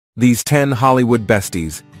These 10 Hollywood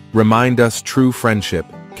besties remind us true friendship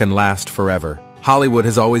can last forever. Hollywood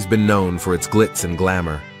has always been known for its glitz and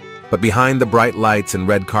glamour, but behind the bright lights and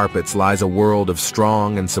red carpets lies a world of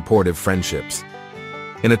strong and supportive friendships.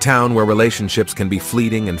 In a town where relationships can be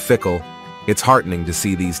fleeting and fickle, it's heartening to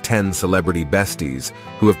see these 10 celebrity besties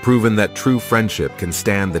who have proven that true friendship can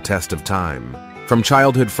stand the test of time. From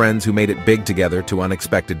childhood friends who made it big together to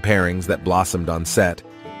unexpected pairings that blossomed on set,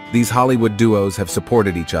 these Hollywood duos have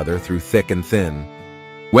supported each other through thick and thin.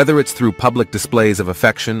 Whether it's through public displays of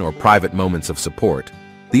affection or private moments of support,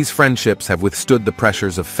 these friendships have withstood the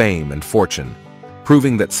pressures of fame and fortune,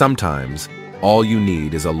 proving that sometimes all you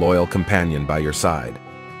need is a loyal companion by your side.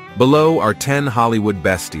 Below are 10 Hollywood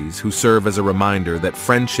besties who serve as a reminder that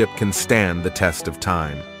friendship can stand the test of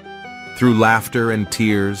time. Through laughter and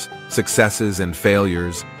tears, successes and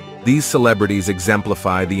failures, these celebrities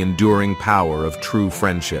exemplify the enduring power of true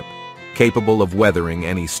friendship, capable of weathering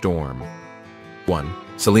any storm. 1.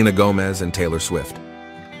 Selena Gomez and Taylor Swift.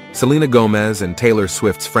 Selena Gomez and Taylor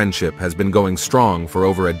Swift's friendship has been going strong for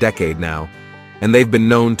over a decade now, and they've been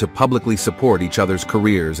known to publicly support each other's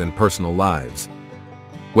careers and personal lives.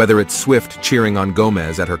 Whether it's Swift cheering on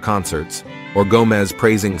Gomez at her concerts, or Gomez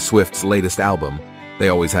praising Swift's latest album, they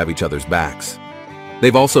always have each other's backs.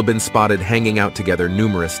 They've also been spotted hanging out together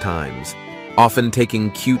numerous times, often taking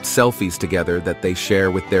cute selfies together that they share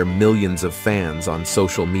with their millions of fans on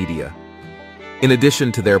social media. In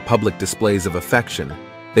addition to their public displays of affection,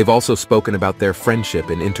 they've also spoken about their friendship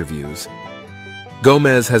in interviews.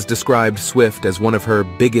 Gomez has described Swift as one of her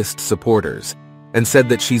biggest supporters and said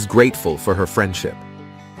that she's grateful for her friendship.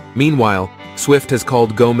 Meanwhile, Swift has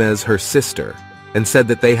called Gomez her sister and said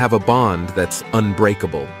that they have a bond that's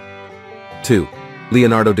unbreakable. 2.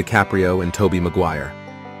 Leonardo DiCaprio and Tobey Maguire.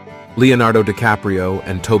 Leonardo DiCaprio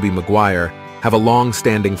and Tobey Maguire have a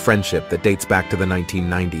long-standing friendship that dates back to the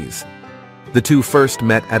 1990s. The two first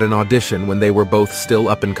met at an audition when they were both still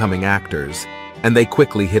up-and-coming actors, and they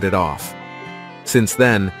quickly hit it off. Since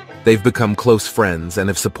then, they've become close friends and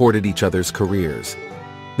have supported each other's careers.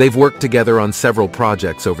 They've worked together on several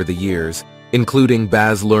projects over the years, including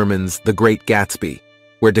Baz Luhrmann's The Great Gatsby,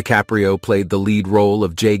 where DiCaprio played the lead role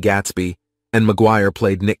of Jay Gatsby and Maguire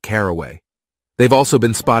played Nick Carraway. They've also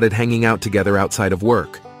been spotted hanging out together outside of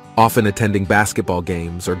work, often attending basketball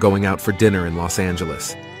games or going out for dinner in Los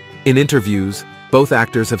Angeles. In interviews, both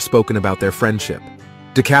actors have spoken about their friendship.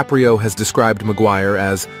 DiCaprio has described Maguire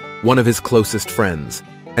as one of his closest friends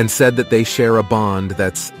and said that they share a bond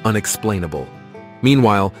that's unexplainable.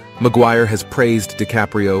 Meanwhile, Maguire has praised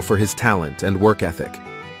DiCaprio for his talent and work ethic.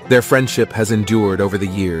 Their friendship has endured over the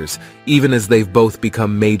years, even as they've both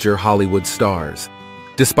become major Hollywood stars.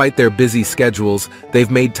 Despite their busy schedules,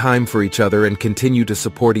 they've made time for each other and continue to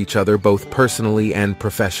support each other both personally and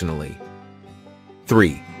professionally.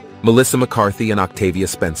 3. Melissa McCarthy and Octavia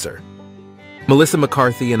Spencer. Melissa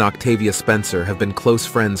McCarthy and Octavia Spencer have been close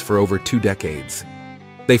friends for over 2 decades.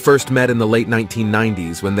 They first met in the late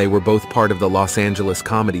 1990s when they were both part of the Los Angeles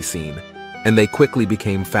comedy scene, and they quickly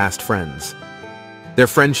became fast friends. Their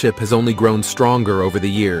friendship has only grown stronger over the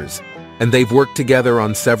years, and they've worked together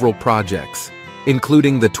on several projects,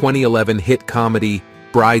 including the 2011 hit comedy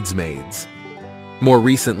Bridesmaids. More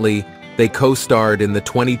recently, they co-starred in the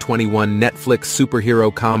 2021 Netflix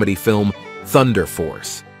superhero comedy film Thunder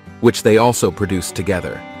Force, which they also produced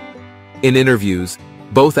together. In interviews,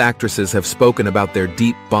 both actresses have spoken about their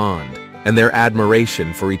deep bond and their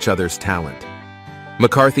admiration for each other's talent.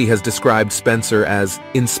 McCarthy has described Spencer as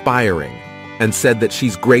inspiring and said that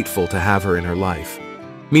she's grateful to have her in her life.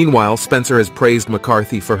 Meanwhile, Spencer has praised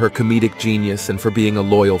McCarthy for her comedic genius and for being a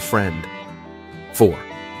loyal friend. 4.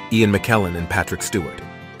 Ian McKellen and Patrick Stewart.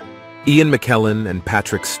 Ian McKellen and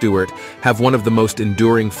Patrick Stewart have one of the most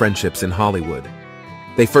enduring friendships in Hollywood.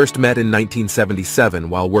 They first met in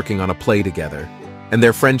 1977 while working on a play together, and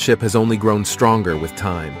their friendship has only grown stronger with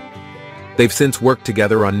time. They've since worked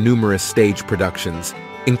together on numerous stage productions,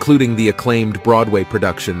 including the acclaimed Broadway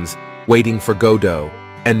productions Waiting for Godot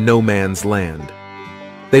and No Man's Land.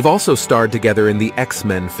 They've also starred together in the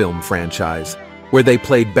X-Men film franchise, where they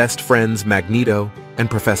played best friends Magneto and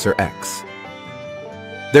Professor X.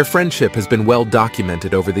 Their friendship has been well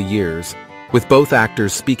documented over the years, with both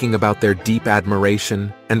actors speaking about their deep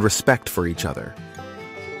admiration and respect for each other.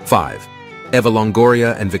 5. Eva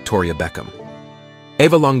Longoria and Victoria Beckham.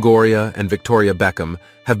 Eva Longoria and Victoria Beckham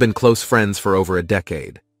have been close friends for over a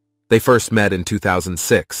decade. They first met in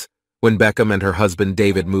 2006, when Beckham and her husband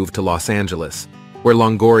David moved to Los Angeles, where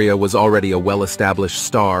Longoria was already a well-established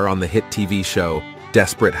star on the hit TV show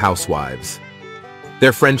Desperate Housewives.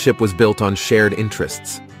 Their friendship was built on shared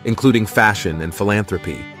interests, including fashion and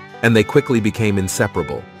philanthropy, and they quickly became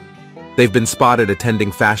inseparable. They've been spotted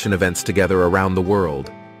attending fashion events together around the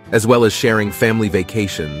world, as well as sharing family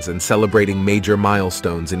vacations and celebrating major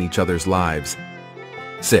milestones in each other's lives.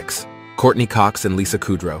 6. Courtney Cox and Lisa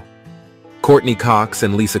Kudrow. Courtney Cox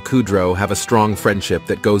and Lisa Kudrow have a strong friendship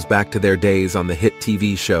that goes back to their days on the hit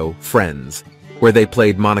TV show Friends, where they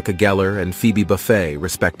played Monica Geller and Phoebe Buffay,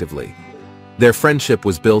 respectively. Their friendship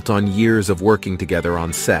was built on years of working together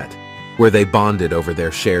on set, where they bonded over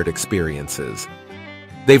their shared experiences.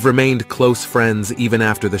 They've remained close friends even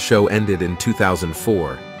after the show ended in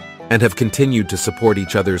 2004, and have continued to support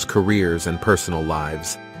each other's careers and personal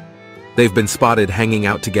lives. They've been spotted hanging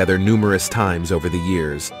out together numerous times over the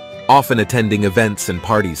years, often attending events and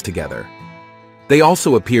parties together. They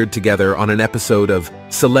also appeared together on an episode of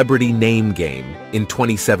Celebrity Name Game in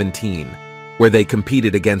 2017, where they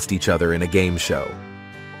competed against each other in a game show.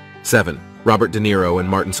 7. Robert De Niro and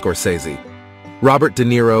Martin Scorsese. Robert De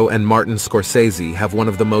Niro and Martin Scorsese have one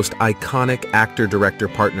of the most iconic actor-director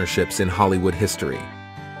partnerships in Hollywood history.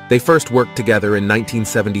 They first worked together in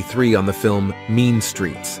 1973 on the film Mean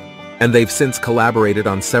Streets, and they've since collaborated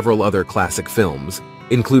on several other classic films,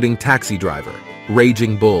 including Taxi Driver,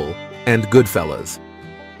 Raging Bull, and Goodfellas.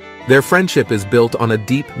 Their friendship is built on a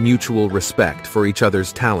deep mutual respect for each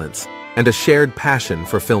other's talents and a shared passion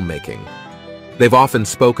for filmmaking. They've often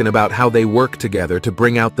spoken about how they work together to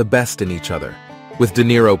bring out the best in each other, with De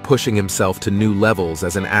Niro pushing himself to new levels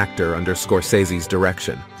as an actor under Scorsese's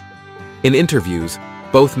direction. In interviews,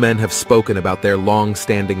 both men have spoken about their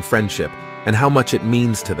long-standing friendship and how much it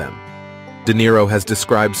means to them. De Niro has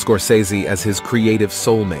described Scorsese as his creative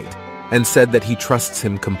soulmate and said that he trusts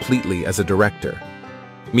him completely as a director.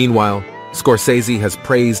 Meanwhile, Scorsese has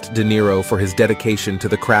praised De Niro for his dedication to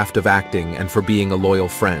the craft of acting and for being a loyal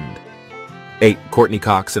friend. 8. Courtney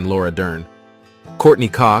Cox and Laura Dern. Courtney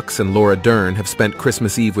Cox and Laura Dern have spent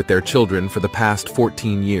Christmas Eve with their children for the past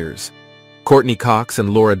 14 years. Courtney Cox and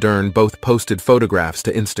Laura Dern both posted photographs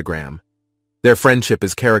to Instagram. Their friendship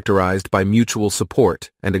is characterized by mutual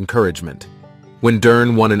support and encouragement. When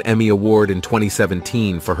Dern won an Emmy Award in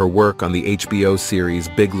 2017 for her work on the HBO series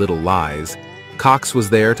Big Little Lies, Cox was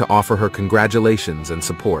there to offer her congratulations and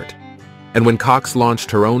support. And when Cox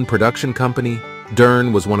launched her own production company,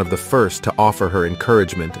 Dern was one of the first to offer her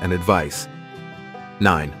encouragement and advice.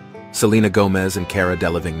 9. Selena Gomez and Cara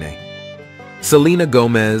Delevingne. Selena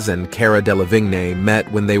Gomez and Cara Delevingne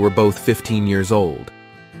met when they were both 15 years old.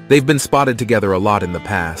 They've been spotted together a lot in the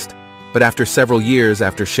past, but after several years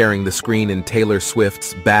after sharing the screen in Taylor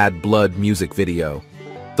Swift's Bad Blood music video,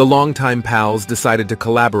 the longtime pals decided to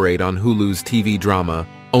collaborate on Hulu's TV drama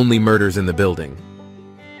Only Murders in the Building.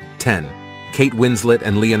 10. Kate Winslet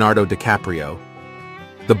and Leonardo DiCaprio.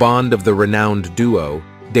 The bond of the renowned duo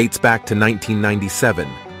dates back to 1997,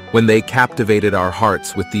 when they captivated our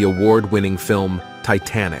hearts with the award-winning film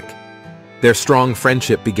Titanic. Their strong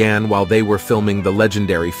friendship began while they were filming the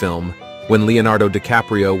legendary film, when Leonardo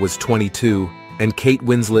DiCaprio was 22 and Kate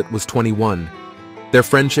Winslet was 21. Their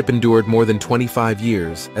friendship endured more than 25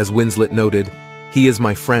 years, as Winslet noted, "He is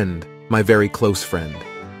my friend, my very close friend.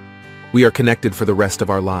 We are connected for the rest of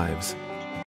our lives."